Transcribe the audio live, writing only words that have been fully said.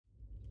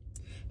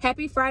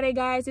Happy Friday,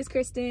 guys. It's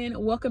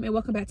Kristen. Welcome and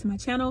welcome back to my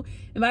channel.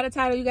 And by the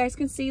title, you guys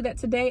can see that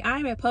today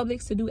I'm at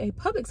Publix to do a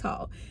Publix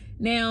haul.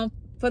 Now,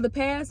 for the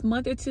past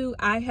month or two,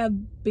 I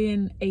have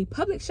been a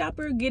Publix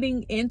shopper,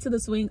 getting into the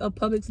swing of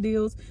Publix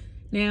deals.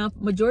 Now,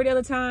 majority of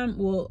the time,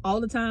 well, all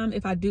the time,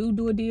 if I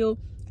do a deal,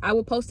 I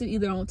will post it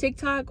either on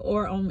TikTok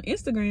or on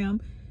Instagram,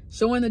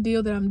 showing the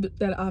deal that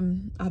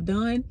I've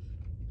done.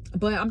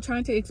 But I'm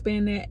trying to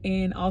expand that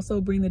and also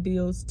bring the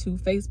deals to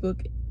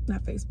Facebook,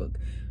 not Facebook.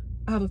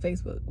 I have a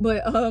Facebook,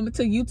 but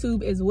to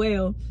YouTube as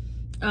well.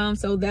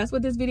 So that's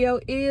what this video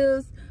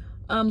is.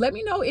 Let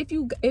me know if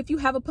you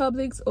have a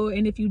Publix,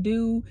 and if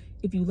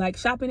you like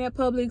shopping at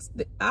Publix.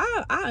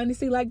 I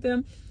honestly like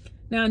them.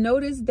 Now I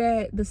noticed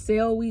that the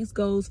sale weeks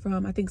goes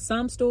from, I think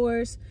some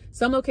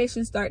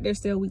locations start their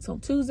sale weeks on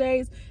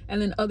Tuesdays,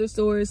 and then other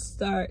stores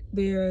start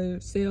their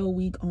sale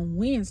week on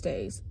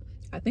Wednesdays.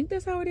 I think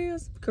that's how it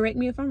is. Correct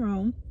me if I'm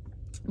wrong.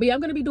 But yeah,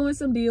 I'm gonna be doing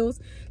some deals.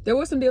 There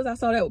were some deals I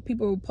saw that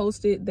people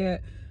posted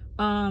that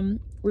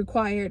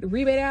required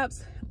rebate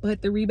apps,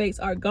 but the rebates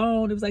are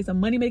gone. It was like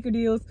some moneymaker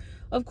deals.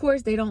 Of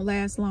course, they don't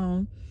last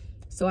long,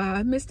 so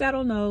I missed out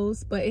on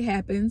those, but it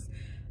happens.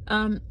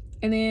 And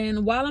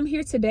then while I'm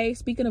here today,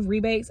 speaking of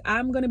rebates,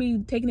 I'm going to be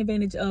taking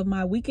advantage of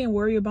my weekend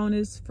warrior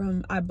bonus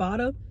from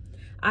Ibotta.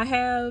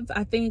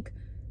 I think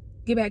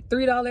get back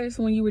 $3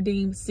 when you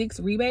redeem 6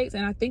 rebates,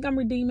 and I think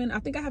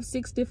I have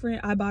 6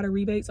 different Ibotta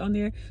rebates on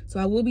there. So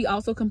I will be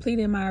also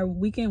completing my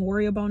weekend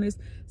warrior bonus,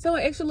 so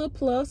an extra little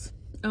plus.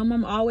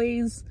 I'm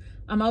always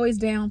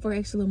down for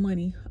extra little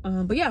money.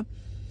 But yeah,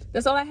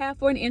 that's all I have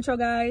for an intro,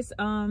 guys.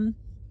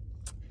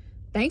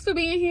 Thanks for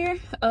being here.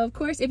 Of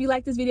course, if you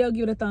like this video,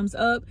 give it a thumbs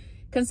up.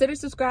 Consider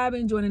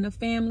subscribing, joining the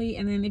family,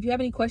 and then if you have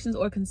any questions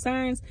or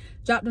concerns,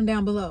 drop them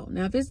down below.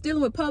 Now, if it's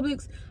dealing with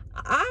Publix,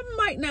 I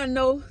might not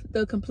know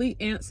the complete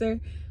answer,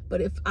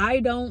 but if I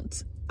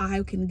don't,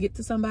 I can get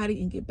to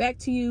somebody and get back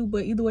to you.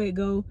 But either way it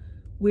go,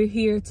 we're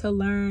here to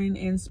learn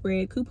and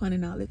spread couponing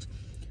knowledge.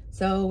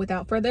 So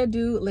without further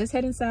ado, let's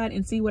head inside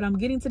and see what I'm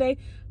getting today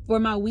for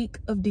my week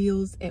of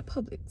deals at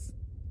Publix.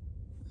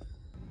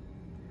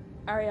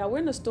 All right, y'all, we're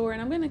in the store, and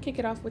I'm going to kick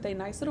it off with a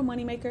nice little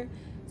money maker.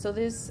 So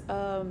this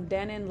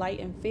Dannon Light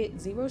and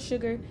Fit Zero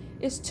Sugar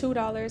is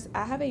 $2.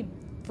 I have a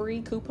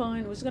free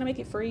coupon, which is going to make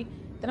it free.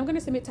 Then I'm going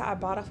to submit to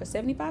Ibotta for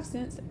 75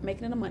 cents,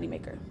 making it a money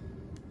maker.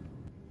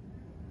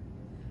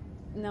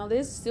 Now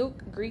this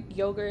Silk Greek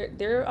yogurt,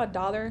 they're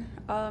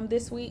 $1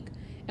 this week,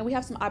 and we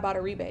have some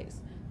Ibotta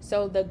rebates.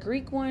 So the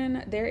Greek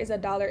one, there is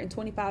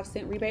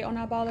 $1.25 rebate on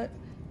Ibotta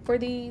for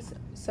these.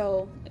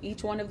 So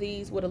each one of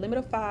these with a limit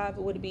of 5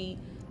 would be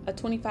a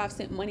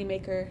 25-cent money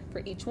maker for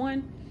each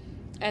one.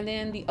 And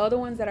then the other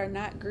ones that are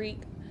not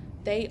Greek,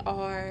 they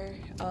are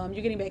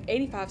you're getting back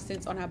 85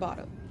 cents on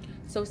Ibotta.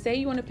 So say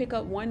you want to pick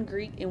up one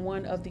Greek and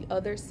one of the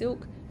other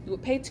Silk, you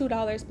would pay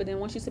 $2, but then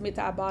once you submit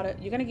to Ibotta,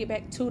 you're gonna get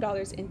back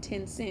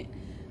 $2.10.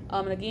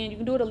 And again, you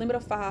can do it a limit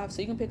of 5,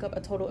 so you can pick up a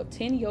total of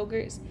 10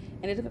 yogurts,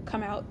 and it'll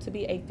come out to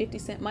be a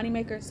 50-cent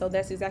moneymaker. So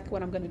that's exactly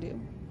what I'm going to do.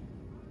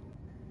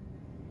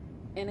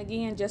 And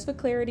again, just for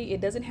clarity,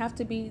 it doesn't have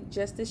to be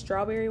just this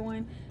strawberry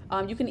one.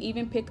 You can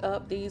even pick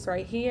up these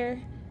right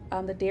here,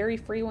 the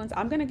dairy-free ones.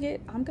 I'm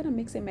gonna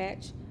mix and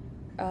match.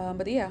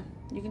 But yeah,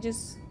 you can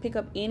just pick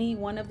up any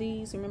one of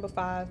these. Remember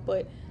 5,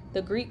 but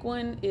the Greek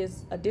one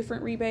is a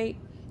different rebate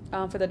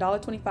for the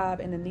 $1.25,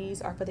 and then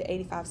these are for the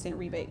 85-cent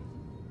rebate.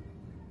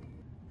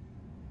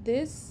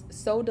 This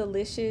So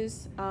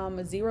Delicious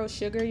Zero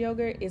Sugar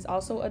yogurt is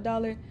also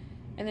 $1,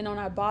 and then on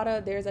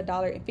Ibotta there's a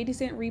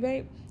 $1.50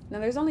 rebate. Now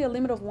there's only a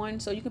limit of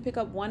 1, so you can pick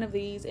up one of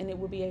these and it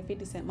will be a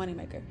 50-cent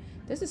moneymaker.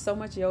 This is so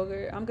much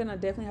yogurt. I'm gonna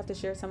definitely have to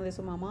share some of this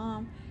with my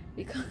mom,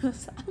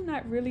 because I'm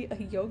not really a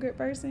yogurt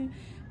person,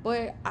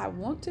 but I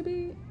want to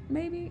be,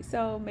 maybe.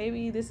 So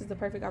maybe this is the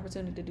perfect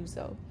opportunity to do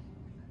so.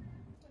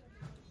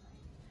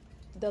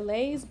 The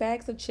Lay's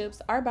bags of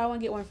chips are buy one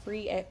get one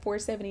free at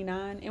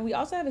 $4.79, and we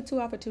also have a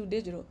 2 off of 2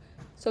 digital.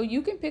 So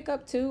you can pick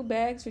up 2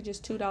 bags for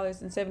just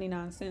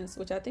 $2.79,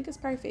 which I think is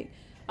perfect.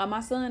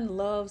 My son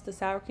loves the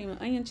sour cream and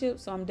onion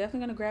chips, so I'm definitely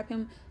gonna grab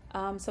him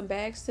some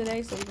bags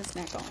today so we can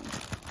snack on.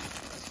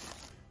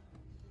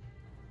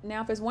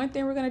 Now, if there's one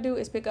thing we're gonna do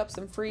is pick up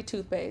some free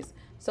toothpaste.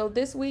 So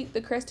this week,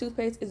 the Crest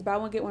toothpaste is buy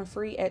one get one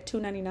free at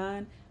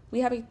 $2.99. We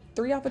have a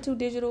 3 off of 2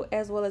 digital,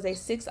 as well as a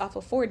 6 off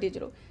of 4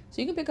 digital.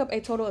 So you can pick up a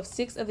total of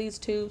 6 of these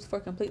tubes for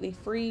completely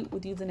free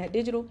with using that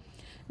digital.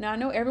 Now I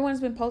know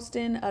everyone's been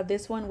posting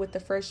this one with the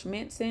fresh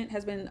mint scent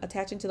has been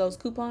attaching to those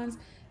coupons.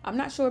 I'm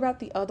not sure about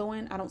the other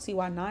one. I don't see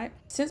why not.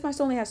 Since my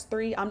store only has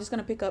 3, I'm just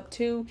gonna pick up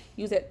 2,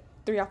 use that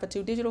 3 off of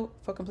 2 digital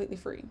for completely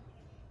free.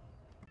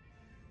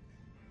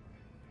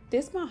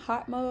 This my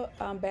hot mug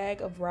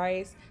bag of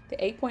rice, the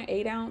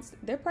 8.8 ounce.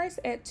 They're priced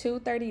at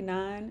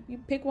 $2.39. You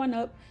pick one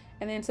up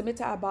and then submit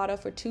to Ibotta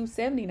for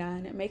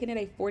 $2.79, making it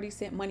a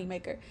 40-cent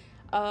moneymaker.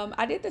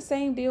 I did the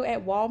same deal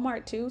at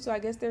Walmart too, so I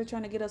guess they're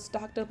trying to get us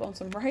stocked up on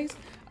some rice.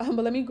 But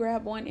let me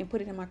grab one and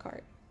put it in my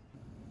cart.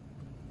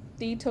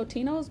 The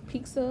Totino's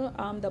pizza,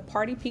 the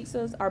party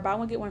pizzas are buy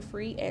one get one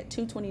free at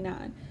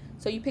 $2.29.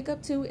 So you pick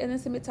up 2 and then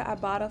submit to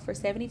Ibotta for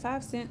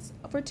 75 cents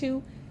for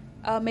 2.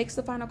 makes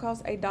the final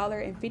cost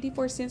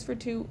 $1.54 for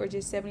 2, or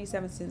just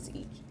 77 cents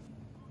each.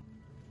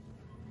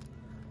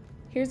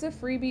 Here's a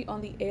freebie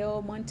on the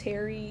El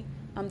Monterey,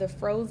 the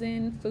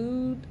frozen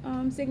food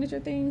signature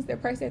things. They're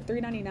priced at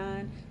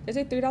 $3.99. There's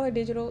a $3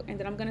 digital, and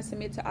then I'm gonna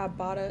submit to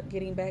Ibotta,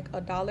 getting back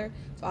 $1.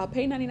 So I'll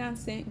pay 99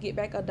 cents, get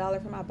back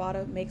 $1 from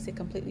Ibotta, makes it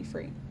completely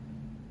free.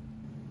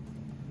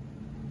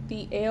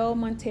 The El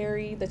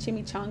Monterey, the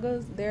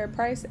chimichangas, they're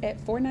priced at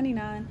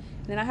 $4.99, and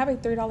then I have a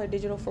 $3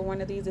 digital for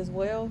one of these as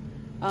well,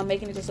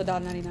 making it just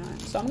 $1.99.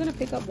 So I'm gonna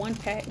pick up one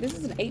pack. This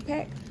is an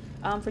 8-pack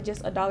for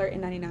just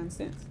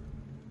 $1.99.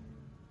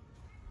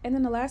 And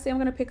then the last thing I'm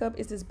gonna pick up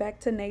is this Back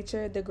to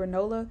Nature, the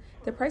granola.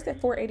 They're priced at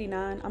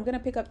 $4.89. I'm gonna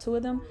pick up 2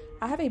 of them.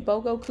 I have a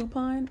BOGO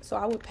coupon, so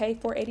I would pay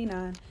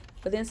 $4.89,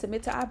 but then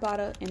submit to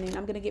Ibotta, and then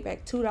I'm gonna get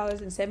back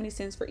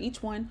 $2.70 for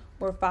each one,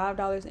 or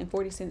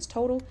 $5.40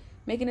 total,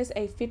 making this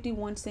a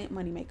 51-cent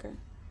moneymaker.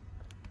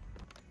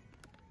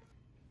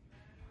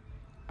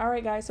 All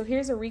right, guys, so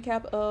here's a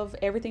recap of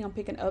everything I'm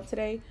picking up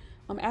today.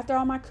 After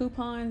all my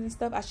coupons and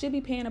stuff, I should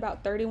be paying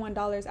about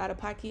 $31 out of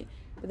pocket,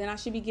 but then I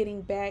should be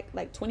getting back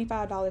like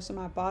 $25 from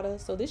my Ibotta.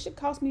 So this should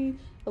cost me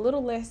a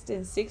little less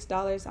than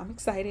 $6. I'm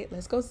excited.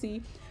 Let's go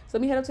see. So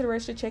let me head up to the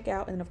register, check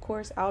out, and then of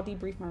course I'll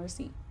debrief my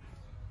receipt.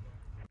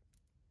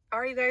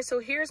 All right, you guys, so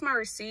here's my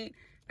receipt.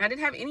 I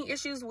didn't have any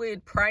issues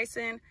with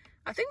pricing.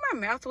 I think my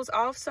math was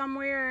off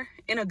somewhere,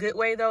 in a good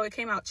way though. It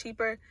came out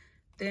cheaper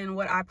than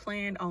what I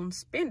planned on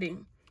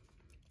spending.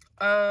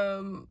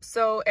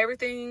 So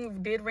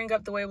everything did ring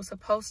up the way it was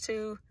supposed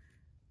to.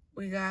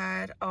 We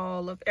got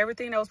all of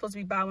everything that was supposed to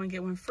be buy one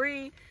get one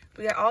free.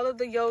 We got all of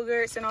the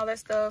yogurts and all that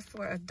stuff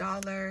for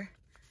 $1.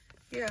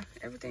 Yeah,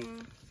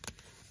 everything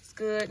is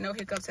good, no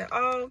hiccups at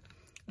all.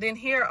 Then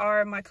here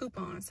are my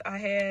coupons. I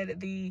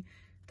had the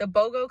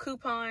BOGO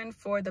coupon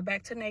for the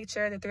Back to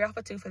Nature, the 3 off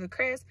of 2 for the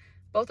Crest.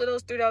 Both of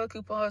those $3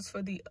 coupons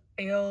for the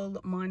El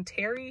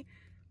Monterey,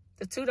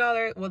 the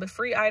 $2, well, the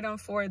free item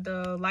for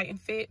the Light and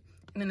Fit,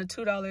 and then the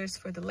 $2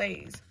 for the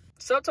Lay's.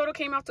 Subtotal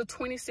came out to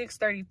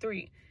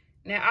 $26.33.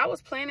 Now I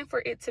was planning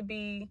for it to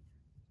be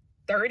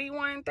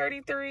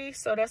 $31.33,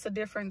 so that's a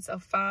difference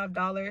of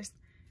 $5.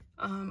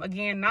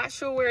 Again, not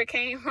sure where it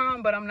came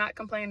from, but I'm not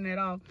complaining at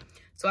all.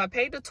 So I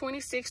paid the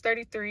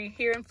 $26.33.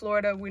 Here in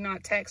Florida, we're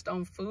not taxed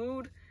on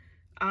food,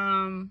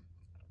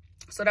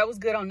 so that was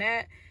good on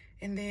that.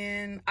 And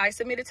then I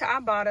submitted to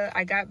Ibotta.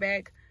 I got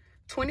back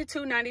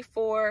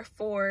 $22.94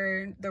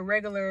 for the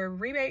regular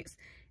rebates,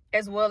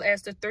 as well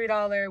as the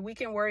 $3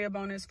 weekend warrior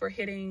bonus for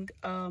hitting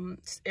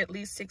at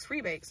least 6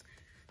 rebates.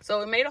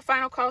 So it made a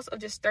final cost of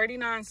just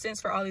 39 cents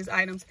for all these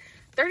items.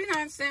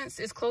 39 cents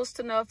is close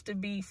enough to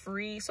be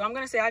free. So I'm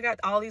going to say I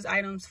got all these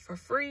items for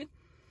free.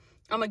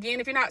 Again,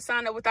 if you're not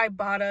signed up with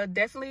Ibotta,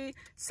 definitely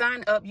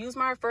sign up. Use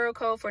my referral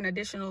code for an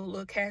additional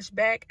little cash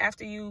back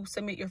after you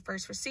submit your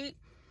first receipt.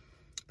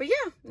 But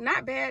yeah,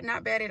 not bad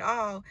at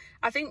all.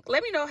 I think,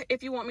 let me know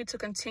if you want me to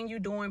continue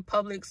doing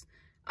Publix,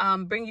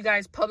 bring you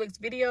guys Publix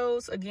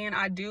videos. Again,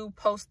 I do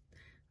post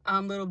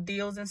little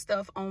deals and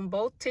stuff on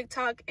both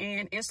TikTok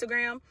and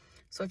Instagram.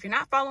 So if you're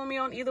not following me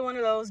on either one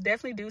of those,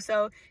 definitely do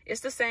so. It's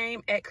the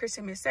same at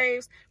Kristen Miss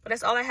Saves. But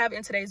that's all I have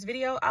in today's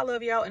video. I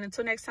love y'all, and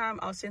until next time,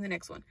 I'll see you in the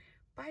next one.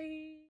 Bye.